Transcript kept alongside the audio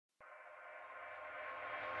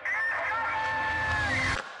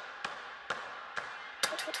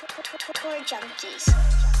Tour Junkies.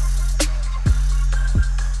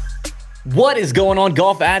 What is going on,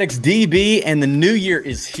 golf addicts? DB, and the new year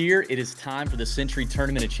is here. It is time for the Century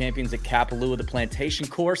Tournament of Champions at Kapalua, the Plantation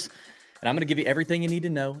course. And I'm going to give you everything you need to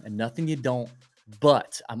know and nothing you don't.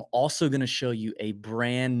 But I'm also going to show you a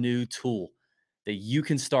brand new tool that you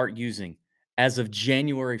can start using as of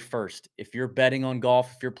January 1st. If you're betting on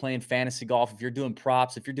golf, if you're playing fantasy golf, if you're doing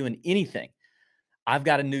props, if you're doing anything, I've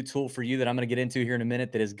got a new tool for you that I'm going to get into here in a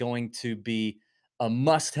minute that is going to be a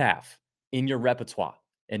must-have in your repertoire,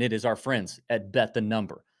 and it is our friends at Bet the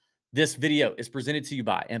Number. This video is presented to you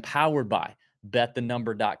by and powered by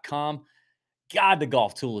BetTheNumber.com. God, the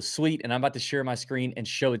golf tool is sweet, and I'm about to share my screen and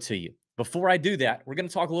show it to you. Before I do that, we're going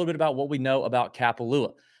to talk a little bit about what we know about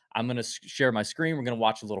Kapalua. I'm going to share my screen. We're going to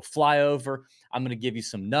watch a little flyover. I'm going to give you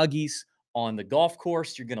some nuggies on the golf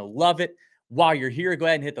course. You're going to love it. While you're here, go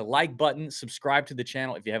ahead and hit the like button, subscribe to the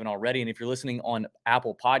channel if you haven't already. And if you're listening on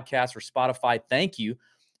Apple Podcasts or Spotify, thank you.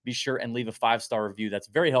 Be sure and leave a 5-star review. That's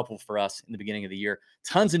very helpful for us in the beginning of the year.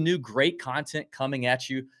 Tons of new great content coming at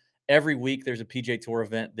you. Every week, there's a PJ Tour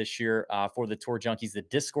event this year for the Tour Junkies. The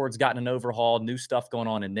Discord's gotten an overhaul, new stuff going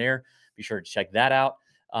on in there. Be sure to check that out.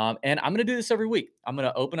 And I'm going to do this every week. I'm going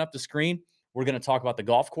to open up the screen. We're going to talk about the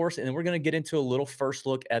golf course, and then we're going to get into a little first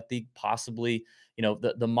look at the possibly,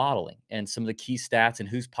 the modeling and some of the key stats and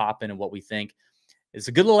who's popping and what we think. It's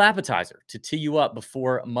a good little appetizer to tee you up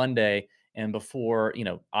before Monday and before,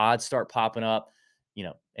 odds start popping up,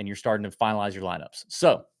 and you're starting to finalize your lineups.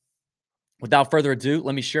 So without further ado,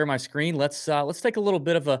 let me share my screen. Let's take a little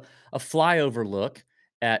bit of a flyover look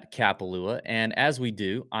at Kapalua. And as we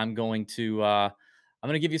do, I'm going to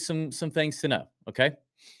give you some things to know. Okay.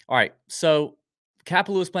 All right. So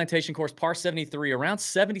Kapalua's Plantation course, par 73, around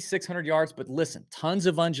 7,600 yards. But listen, tons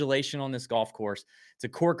of undulation on this golf course. It's a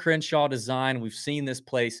Core Crenshaw design. We've seen this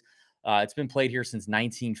place. It's been played here since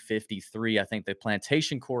 1953. I think the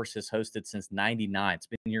Plantation course has hosted since 99. It's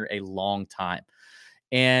been here a long time.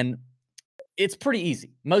 And it's pretty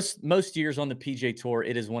easy. Most years on the PJ Tour,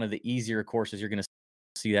 it is one of the easier courses. You're going to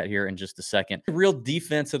see that here in just a second. The real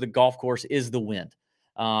defense of the golf course is the wind.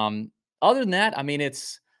 Other than that, I mean,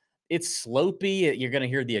 it's slopey. You're going to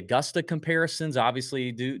hear the Augusta comparisons,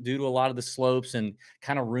 obviously, due to a lot of the slopes and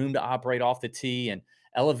kind of room to operate off the tee and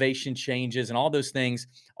elevation changes and all those things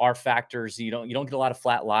are factors. You don't get a lot of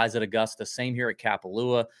flat lies at Augusta. Same here at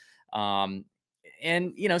Kapalua.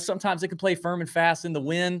 And, sometimes it can play firm and fast in the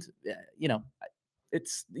wind. You're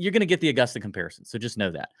going to get the Augusta comparison. So just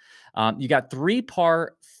know that. You got 3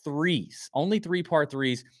 par 3s, only 3 par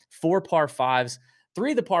 3s, 4 par 5s.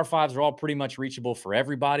 3 of the par 5s are all pretty much reachable for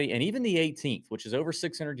everybody. And even the 18th, which is over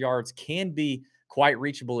 600 yards, can be quite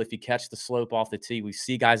reachable if you catch the slope off the tee. We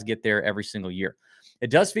see guys get there every single year. It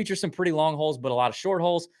does feature some pretty long holes, but a lot of short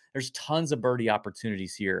holes. There's tons of birdie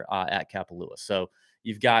opportunities here at Kapalua. So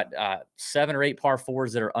you've got 7 or 8 par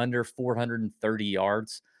 4s that are under 430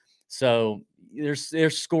 yards. So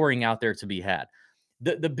there's scoring out there to be had.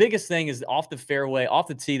 The biggest thing is off the fairway, off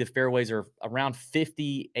the tee, the fairways are around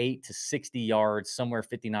 58 to 60 yards, somewhere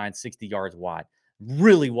 59, 60 yards wide.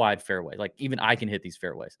 Really wide fairway. Like even I can hit these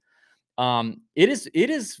fairways. It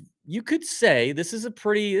is, you could say this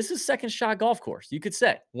is second shot golf course.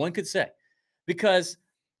 One could say, because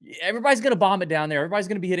everybody's going to bomb it down there. Everybody's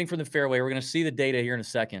going to be hitting from the fairway. We're going to see the data here in a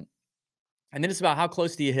second. And then it's about how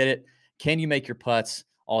close do you hit it? Can you make your putts?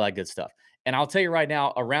 All that good stuff. And I'll tell you right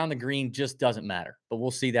now, around the green just doesn't matter. But we'll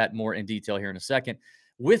see that more in detail here in a second.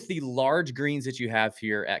 With the large greens that you have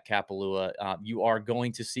here at Kapalua, you are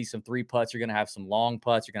going to see some 3 putts. You're going to have some long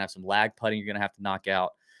putts. You're going to have some lag putting. You're going to have to knock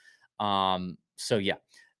out. So yeah.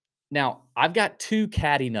 Now, I've got 2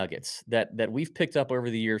 caddy nuggets that we've picked up over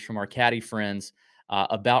the years from our caddy friends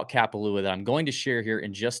about Kapalua that I'm going to share here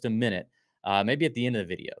in just a minute, maybe at the end of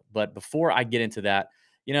the video. But before I get into that,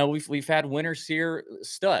 we've had winners here,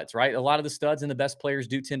 studs, right? A lot of the studs and the best players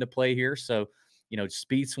do tend to play here. So,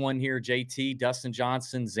 Spieth's won here, JT, Dustin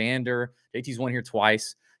Johnson, Xander. JT's won here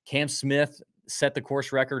twice. Cam Smith set the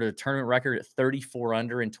course record, a tournament record at 34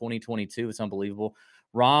 under in 2022. It's unbelievable.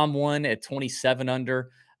 Rahm won at 27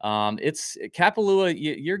 under. It's Kapalua.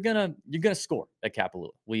 You're gonna score at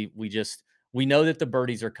Kapalua. We know that the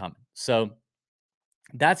birdies are coming. So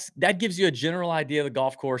that gives you a general idea of the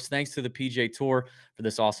golf course. Thanks to the PJ Tour for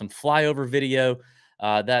this awesome flyover video.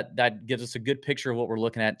 That gives us a good picture of what we're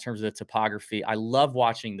looking at in terms of the topography. I love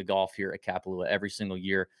watching the golf here at Kapalua every single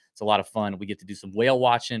year. It's a lot of fun. We get to do some whale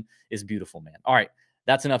watching. It's beautiful, man. All right,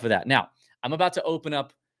 that's enough of that. Now, I'm about to open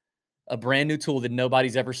up a brand new tool that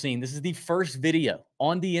nobody's ever seen. This is the first video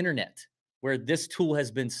on the internet where this tool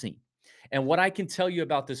has been seen. And what I can tell you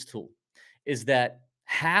about this tool is that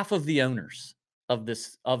half of the owners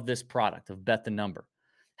of this product of Bet the Number,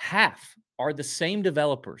 half are the same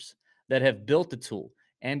developers that have built the tool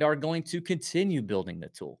and are going to continue building the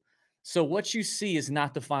tool. So what you see is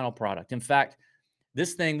not the final product. In fact,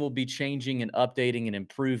 this thing will be changing and updating and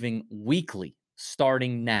improving weekly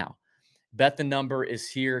starting now. Bet the Number is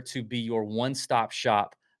here to be your one-stop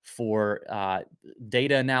shop for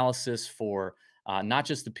data analysis for not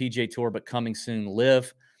just the PGA Tour, but coming soon,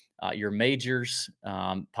 Live, your majors,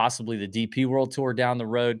 possibly the DP World Tour down the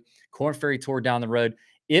road, Corn Ferry Tour down the road.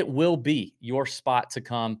 It will be your spot to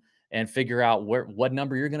come and figure out what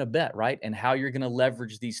number you're going to bet, right, and how you're going to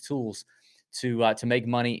leverage these tools to make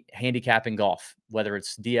money handicapping golf, whether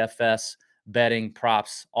it's DFS, betting,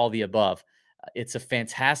 props, all the above. It's a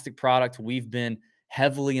fantastic product. We've been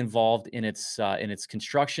heavily involved in its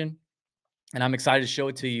construction, and I'm excited to show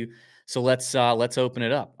it to you. So let's open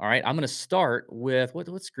it up. All right, I'm going to start with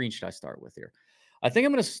what screen should I start with here? I think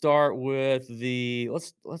I'm going to start with the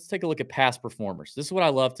let's take a look at past performers. This is what I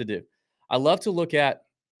love to do. I love to look at.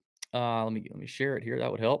 Let me share it here.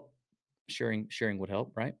 That would help. Sharing would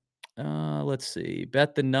help, right? Let's see.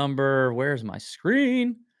 Bet the number. Where's my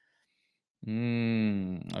screen?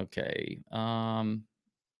 Okay.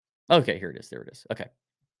 Okay, here it is. There it is. Okay.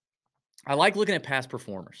 I like looking at past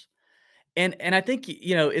performers. And I think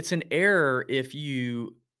it's an error if you're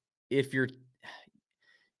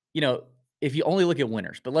you know, if you only look at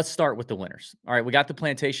winners, but let's start with the winners. All right, we got the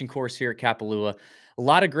Plantation course here at Kapalua. A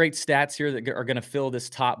lot of great stats here that are going to fill this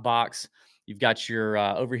top box. You've got your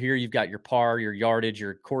over here, you've got your par, your yardage,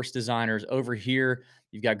 your course designers. Over here,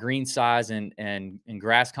 you've got green size and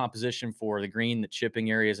grass composition for the green, the chipping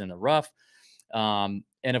areas, and the rough. And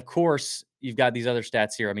of course, you've got these other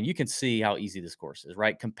stats here. I mean, you can see how easy this course is,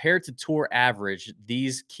 right? Compared to tour average,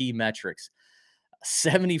 these key metrics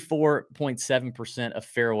 74.7% of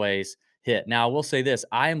fairways hit. Now, I will say this,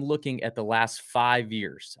 I am looking at the last 5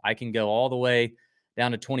 years. I can go all the way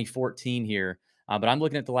down to 2014 here, but I'm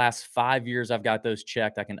looking at the last 5 years. I've got those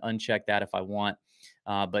checked. I can uncheck that if I want.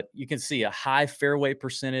 But you can see a high fairway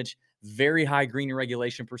percentage, very high green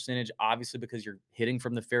regulation percentage, obviously because you're hitting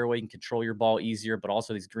from the fairway, you can control your ball easier, but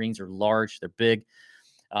also these greens are large, they're big.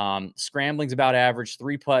 Scrambling's about average,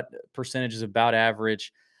 three putt percentage is about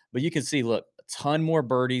average, but you can see, look, a ton more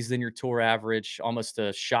birdies than your tour average, almost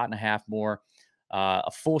a shot and a half more, a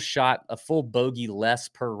full bogey less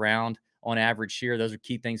per round on average here. Those are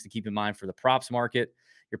key things to keep in mind for the props market.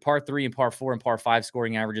 Your par 3 and par 4 and par 5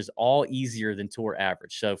 scoring averages all easier than tour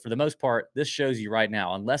average. So for the most part, this shows you right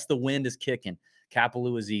now, unless the wind is kicking,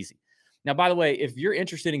 Kapalua is easy. Now, by the way, if you're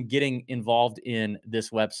interested in getting involved in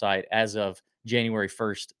this website as of January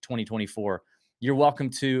 1st, 2024, you're welcome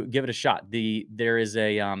to give it a shot. There's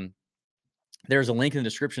a link in the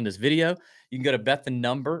description of this video. You can go to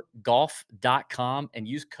betthenumbergolf.com and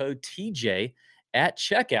use code TJ at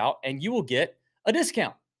checkout, and you will get a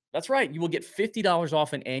discount. That's right. You will get $50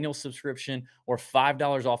 off an annual subscription or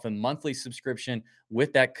 $5 off a monthly subscription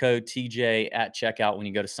with that code TJ at checkout when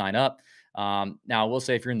you go to sign up. Now, I will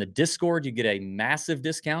say if you're in the Discord, you get a massive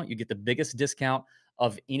discount. You get the biggest discount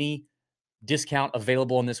of any discount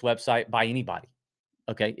available on this website by anybody.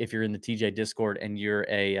 Okay, if you're in the TJ Discord and you're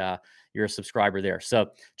a subscriber there,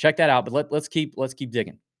 so check that out. But let's keep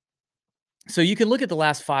digging. So you can look at the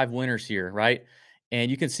last 5 winners here, right? And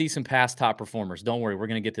you can see some past top performers. Don't worry, we're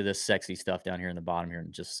going to get to this sexy stuff down here in the bottom here in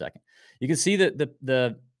just a second. You can see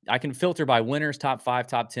that I can filter by winners, top 5,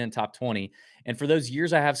 top 10, top 20. And for those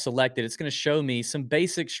years I have selected, it's going to show me some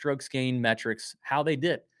basic strokes gain metrics, how they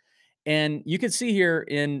did. And you can see here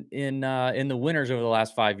in the winners over the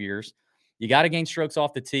last 5 years, you got to gain strokes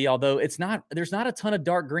off the tee. Although there's not a ton of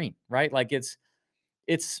dark green, right? Like it's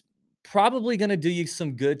probably going to do you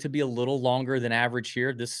some good to be a little longer than average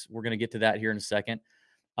here. We're going to get to that here in a second.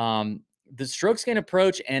 The strokes gain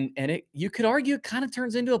approach you could argue it kind of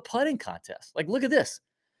turns into a putting contest. Like, look at this,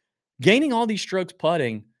 gaining all these strokes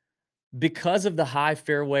putting. Because of the high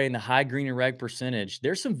fairway and the high green and reg percentage,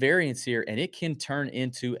 there's some variance here, and it can turn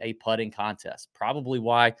into a putting contest. Probably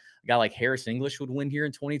why a guy like Harris English would win here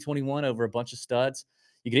in 2021 over a bunch of studs.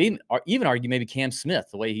 You could even argue maybe Cam Smith,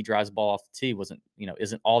 the way he drives the ball off the tee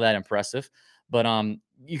isn't all that impressive. But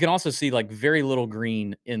you can also see like very little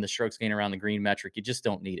green in the strokes gain around the green metric. You just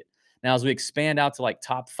don't need it. Now, as we expand out to like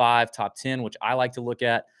top 5, top 10, which I like to look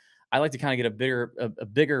at, I like to kind of get a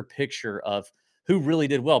bigger picture of who really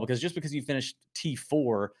did well, because just because you finished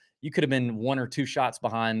T4, you could have been 1 or 2 shots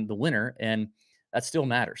behind the winner, and that still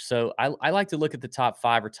matters. So I like to look at the top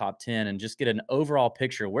 5 or top 10 and just get an overall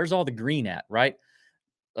picture. Where's all the green at, right?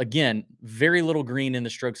 Again, very little green in the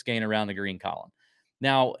strokes gain around the green column.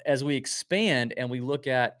 Now, as we expand and we look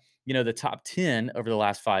at, the top 10 over the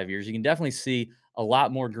last 5 years, you can definitely see a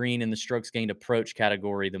lot more green in the strokes gained approach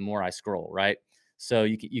category the more I scroll, right? So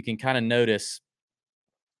you can kind of notice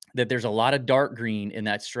that there's a lot of dark green in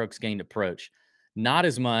that strokes gained approach, not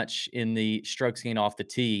as much in the strokes gained off the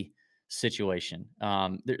tee situation.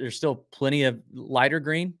 There's still plenty of lighter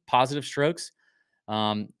green, positive strokes,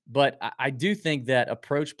 but I do think that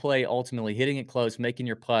approach play, ultimately hitting it close, making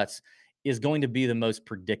your putts, is going to be the most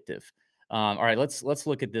predictive. All right, let's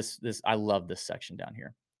look at this. I love this section down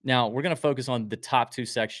here. Now we're going to focus on the top two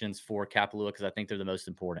sections for Kapalua because I think they're the most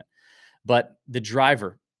important. But the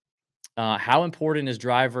driver, how important is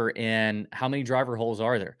driver, and how many driver holes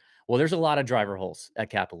are there? Well, there's a lot of driver holes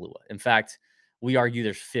at Kapalua. In fact, we argue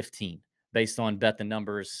there's 15 based on bet the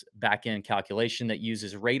numbers back end calculation that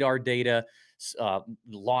uses radar data,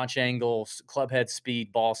 launch angles, club head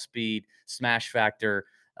speed, ball speed, smash factor,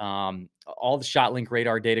 all the shot link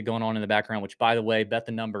radar data going on in the background, which, by the way, bet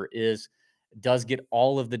the number does get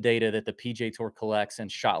all of the data that the PJ Tour collects and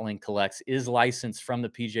ShotLink collects, is licensed from the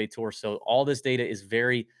PJ Tour. So all this data is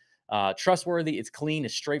very trustworthy. It's clean.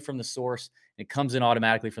 It's straight from the source. And it comes in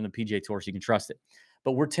automatically from the PJ Tour, so you can trust it.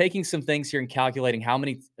 But we're taking some things here and calculating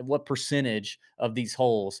what percentage of these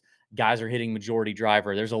holes guys are hitting majority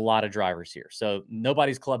driver. There's a lot of drivers here, so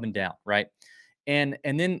nobody's clubbing down, right? And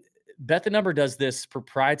then Bet the Number does this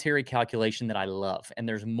proprietary calculation that I love, and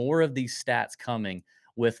there's more of these stats coming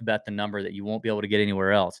with Bet the Number that you won't be able to get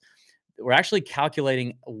anywhere else. We're actually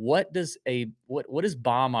calculating what is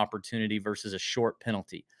bomb opportunity versus a short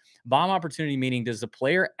penalty. Bomb opportunity meaning, does the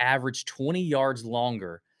player average 20 yards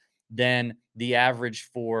longer than the average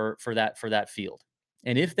for that field?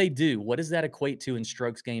 And if they do, what does that equate to in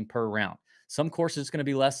strokes gained per round? Some courses it's going to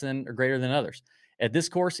be less than or greater than others. At this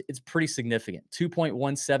course, it's pretty significant.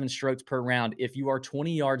 2.17 strokes per round if you are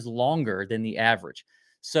 20 yards longer than the average.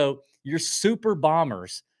 So your super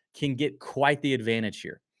bombers can get quite the advantage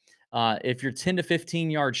here. If you're 10 to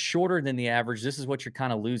 15 yards shorter than the average, this is what you're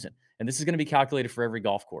kind of losing. And this is going to be calculated for every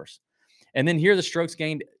golf course. And then here, the strokes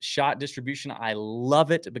gained shot distribution. I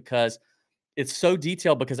love it because it's so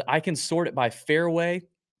detailed, because I can sort it by fairway,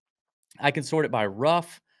 I can sort it by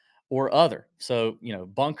rough or other. So,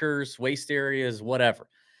 bunkers, waste areas, whatever.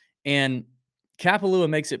 And Kapalua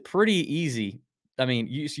makes it pretty easy. I mean,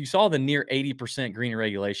 you saw the near 80% green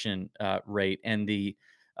regulation rate and the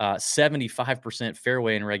 75%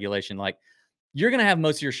 fairway in regulation. Like, you're going to have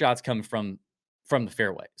most of your shots coming from the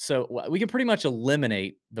fairway. So we can pretty much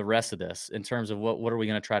eliminate the rest of this in terms of what are we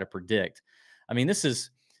going to try to predict. I mean, this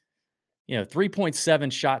is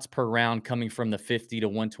 3.7 shots per round coming from the 50 to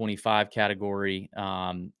 125 category.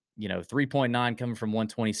 3.9 coming from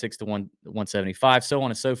 126 to 175, so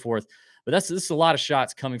on and so forth. But this is a lot of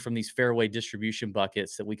shots coming from these fairway distribution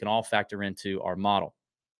buckets that we can all factor into our model.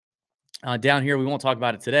 Down here, we won't talk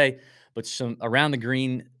about it today, but some around the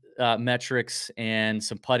green metrics and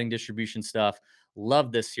some putting distribution stuff.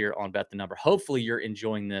 Love this here on Bet the Number. Hopefully, you're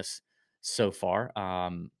enjoying this so far.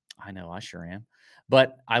 I know I sure am.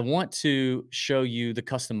 But I want to show you the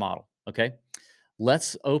custom model. Okay,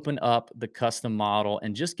 let's open up the custom model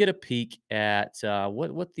and just get a peek at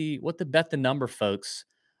what the Bet the Number folks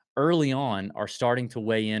early on are starting to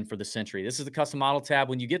weigh in for the century. This is the custom model tab.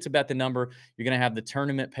 When you get to Bet the Number, you're going to have the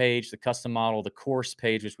tournament page, the custom model, the course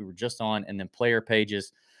page, which we were just on, and then player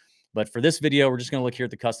pages. But for this video, we're just going to look here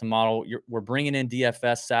at the custom model. We're bringing in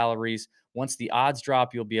DFS salaries. Once the odds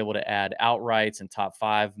drop, you'll be able to add outrights and top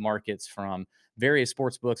 5 markets from various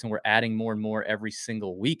sports books, and we're adding more and more every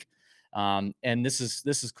single week. And this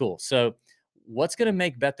is cool. So what's going to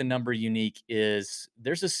make Bet the Number unique is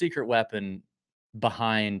there's a secret weapon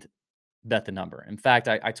behind Bet the Number. In fact,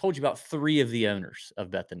 I told you about 3 of the owners of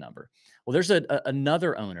Bet the Number. Well, there's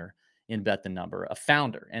another owner in Bet the Number, a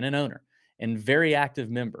founder and an owner and very active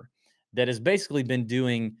member that has basically been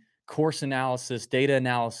doing course analysis, data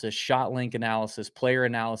analysis, shot link analysis, player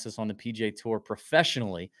analysis on the PJ Tour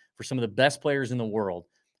professionally for some of the best players in the world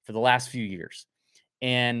for the last few years.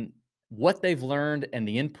 And what they've learned and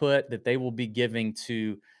the input that they will be giving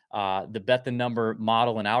to the Bet the Number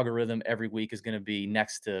model and algorithm every week is going to be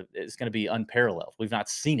it's going to be unparalleled. We've not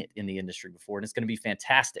seen it in the industry before, and it's going to be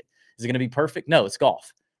fantastic. Is it going to be perfect? No, it's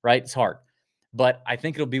golf, right? It's hard. But I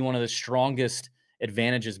think it'll be one of the strongest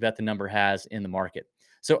advantages Bet the Number has in the market.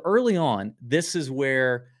 So early on, this is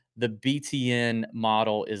where the BTN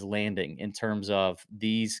model is landing in terms of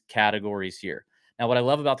these categories here. Now, what I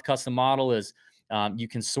love about the custom model is you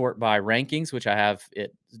can sort by rankings, which I have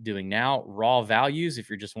it doing now. Raw values, if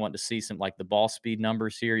you're just wanting to see some like the ball speed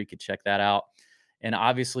numbers here, you could check that out. And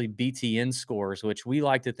obviously BTN scores, which we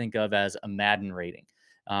like to think of as a Madden rating.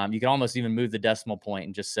 You can almost even move the decimal point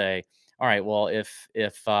and just say, all right, well, if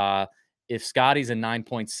if Scotty's a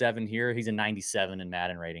 9.7 here, he's a 97 in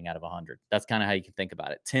Madden rating out of 100. That's kind of how you can think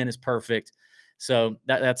about it. 10 is perfect. So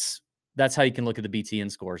that's how you can look at the BTN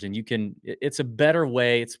scores, and it's a better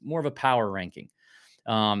way. It's more of a power ranking.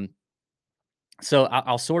 Um, so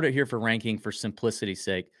I'll sort it here for ranking for simplicity's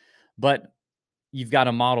sake, but you've got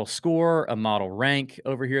a model score, a model rank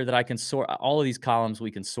over here that I can sort. All of these columns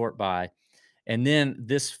we can sort by, and then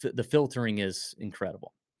the filtering is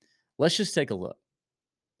incredible. Let's just take a look.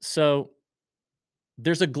 So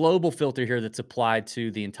there's a global filter here that's applied to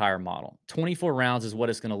the entire model. 24 rounds is what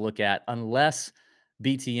it's going to look at unless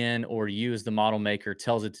BTN or you as the model maker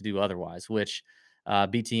tells it to do otherwise, which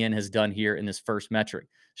BTN has done here in this first metric.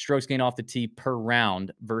 Strokes gained off the tee per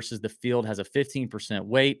round versus the field has a 15%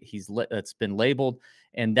 weight. It's been labeled,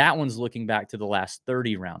 and that one's looking back to the last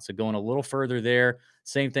 30 rounds. So going a little further there.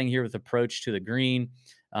 Same thing here with approach to the green.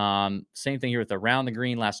 Same thing here with around the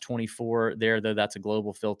green, last 24 there, though that's a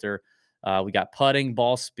global filter. We got putting,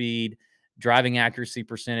 ball speed, driving accuracy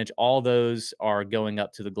percentage. All those are going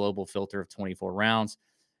up to the global filter of 24 rounds.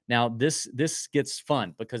 Now, this gets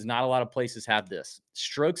fun because not a lot of places have this.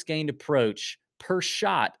 Strokes gained approach per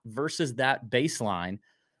shot versus that baseline,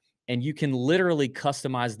 and you can literally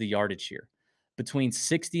customize the yardage here between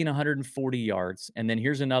 60 and 140 yards. And then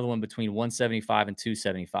here's another one between 175 and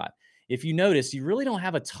 275. If you notice, you really don't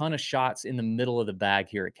have a ton of shots in the middle of the bag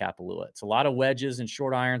here at Kapalua. It's a lot of wedges and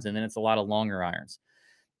short irons, and then it's a lot of longer irons.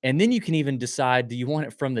 And then you can even decide, do you want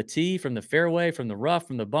it from the tee, from the fairway, from the rough,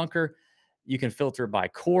 from the bunker? You can filter it by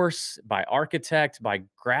course, by architect, by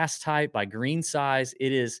grass type, by green size.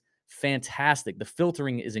 It is fantastic. The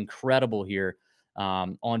filtering is incredible here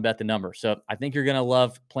on Bet the Number. So I think you're going to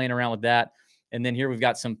love playing around with that. And then here we've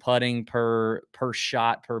got some putting per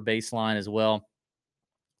shot, per baseline as well.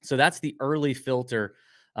 So that's the early filter,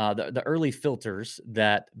 the early filters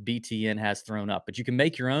that BTN has thrown up. But you can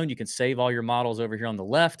make your own. You can save all your models over here on the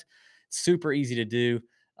left. Super easy to do.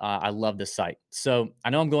 I love this site. So I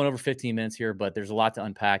know I'm going over 15 minutes here, but there's a lot to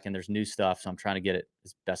unpack and there's new stuff. So I'm trying to get it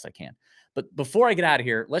as best I can. But before I get out of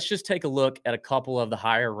here, let's just take a look at a couple of the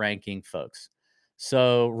higher ranking folks.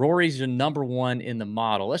 So Rory's your number one in the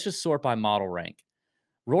model. Let's just sort by model rank.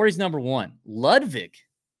 Rory's number one. Ludwig,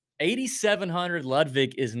 8,700.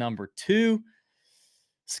 Ludwig is number two.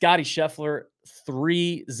 Scotty Scheffler,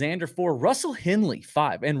 3. Xander, 4. Russell Henley,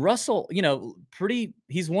 5. And Russell,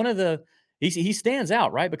 he's one of the, he stands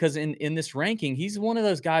out, right? Because in this ranking, he's one of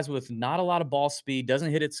those guys with not a lot of ball speed,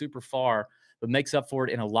 doesn't hit it super far, but makes up for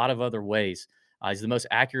it in a lot of other ways. He's the most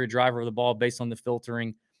accurate driver of the ball based on the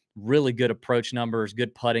filtering. Really good approach numbers,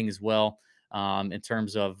 good putting as well. In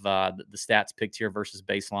terms of the stats picked here versus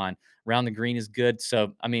baseline. Around the green is good.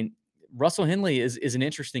 So, I mean, Russell Henley is an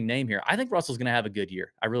interesting name here. I think Russell's going to have a good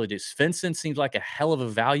year. I really do. Svensson seems like a hell of a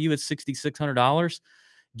value at $6,600,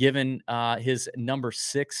 given his number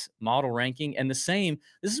 6 model ranking. And this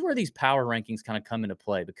is where these power rankings kind of come into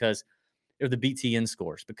play because they're the BTN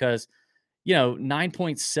scores. Because,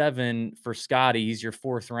 9.7 for Scotty, he's your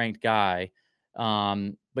 4th ranked guy.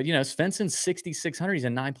 But, Svensson's 6,600, he's a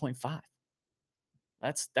 9.5.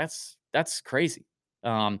 That's crazy.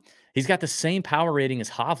 He's got the same power rating as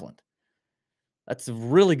Hovland. That's a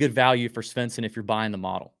really good value for Svensson if you're buying the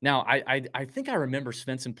model. Now, I think I remember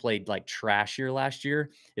Svensson played like trash year last year.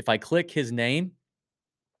 If I click his name,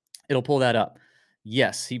 it'll pull that up.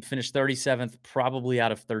 Yes, he finished 37th, probably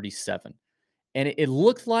out of 37. And it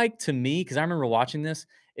looked like to me, because I remember watching this,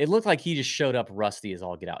 it looked like he just showed up rusty as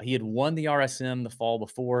all get out. He had won the RSM the fall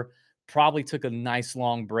before, probably took a nice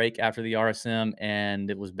long break after the RSM, and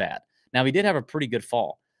it was bad. Now, he did have a pretty good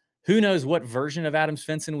fall. Who knows what version of Adam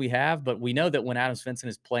Svensson we have, but we know that when Adam Svensson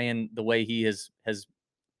is playing the way he has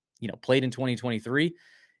played in 2023,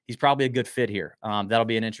 he's probably a good fit here. That'll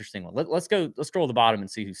be an interesting one. Let's scroll to the bottom and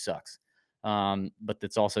see who sucks. But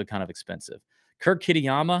that's also kind of expensive. Kurt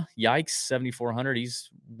Kitayama, yikes, 7,400. He's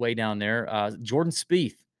way down there. Jordan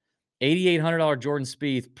Spieth, $8,800 Jordan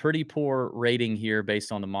Spieth, pretty poor rating here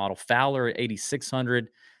based on the model. Fowler at 8,600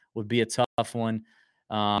 would be a tough one.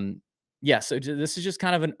 So this is just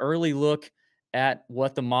kind of an early look at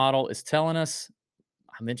what the model is telling us.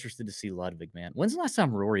 I'm interested to see Ludwig, man. When's the last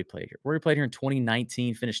time Rory played here? Rory played here in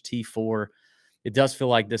 2019, finished T4. It does feel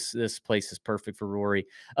like this place is perfect for Rory.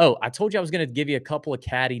 Oh, I told you I was going to give you a couple of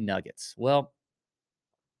caddy nuggets. Well,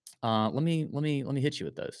 let me hit you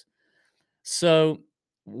with those. So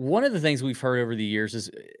one of the things we've heard over the years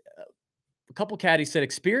is a couple caddies said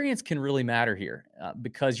experience can really matter here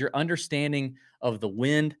because your understanding of the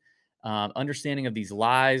wind, understanding of these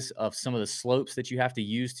lies, of some of the slopes that you have to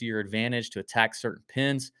use to your advantage to attack certain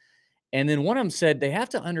pins. And then one of them said they have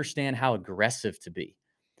to understand how aggressive to be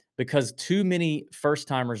because too many first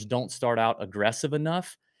timers don't start out aggressive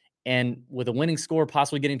enough. And with a winning score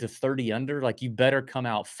possibly getting to 30 under, like you better come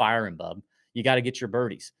out firing, bub. You got to get your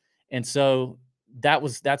birdies. And so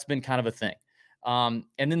that's been kind of a thing. And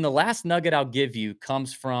then the last nugget I'll give you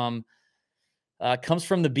comes from the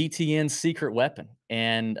BTN secret weapon,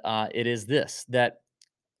 and it is this: that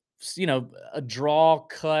a draw,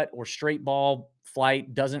 cut, or straight ball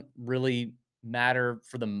flight doesn't really matter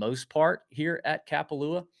for the most part here at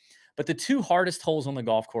Kapalua. But the two hardest holes on the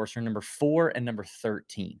golf course are number 4 and number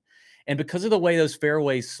 13. And because of the way those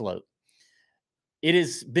fairways slope, it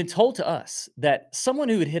has been told to us that someone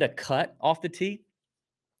who would hit a cut off the tee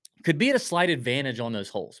could be at a slight advantage on those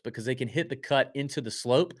holes because they can hit the cut into the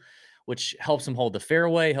slope, which helps them hold the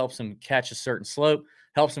fairway, helps them catch a certain slope,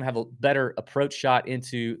 helps them have a better approach shot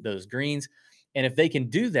into those greens. And if they can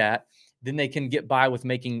do that, then they can get by with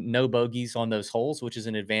making no bogeys on those holes, which is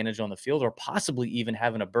an advantage on the field, or possibly even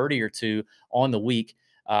having a birdie or two on the week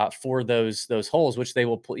for those holes, which they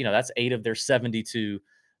will put. That's 8 of their 72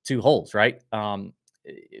 holes, right?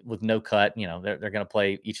 With no cut, they're going to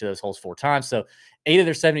play each of those holes 4 times. So 8 of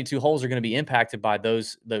their 72 holes are going to be impacted by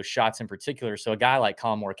those shots in particular. So a guy like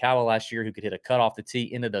Colin Morikawa last year, who could hit a cut off the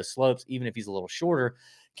tee into those slopes, even if he's a little shorter,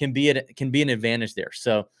 can be an advantage there.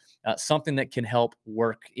 So something that can help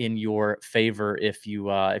work in your favor if you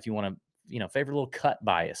want to favor a little cut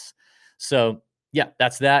bias. So yeah,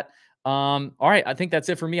 that's that. All right, I think that's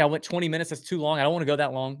it for me. I went 20 minutes. That's too long. I don't want to go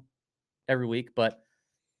that long every week, but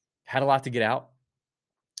had a lot to get out.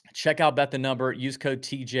 Check out Bet the Number. Use code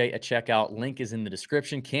TJ at checkout. Link is in the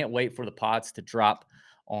description. Can't wait for the pods to drop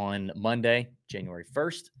on Monday, January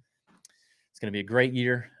 1st. It's going to be a great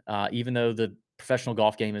year. Even though the professional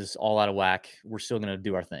golf game is all out of whack, we're still going to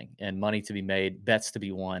do our thing. And money to be made, bets to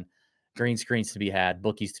be won, green screens to be had,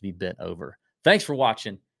 bookies to be bent over. Thanks for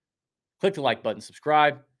watching. Click the like button,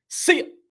 subscribe. See ya.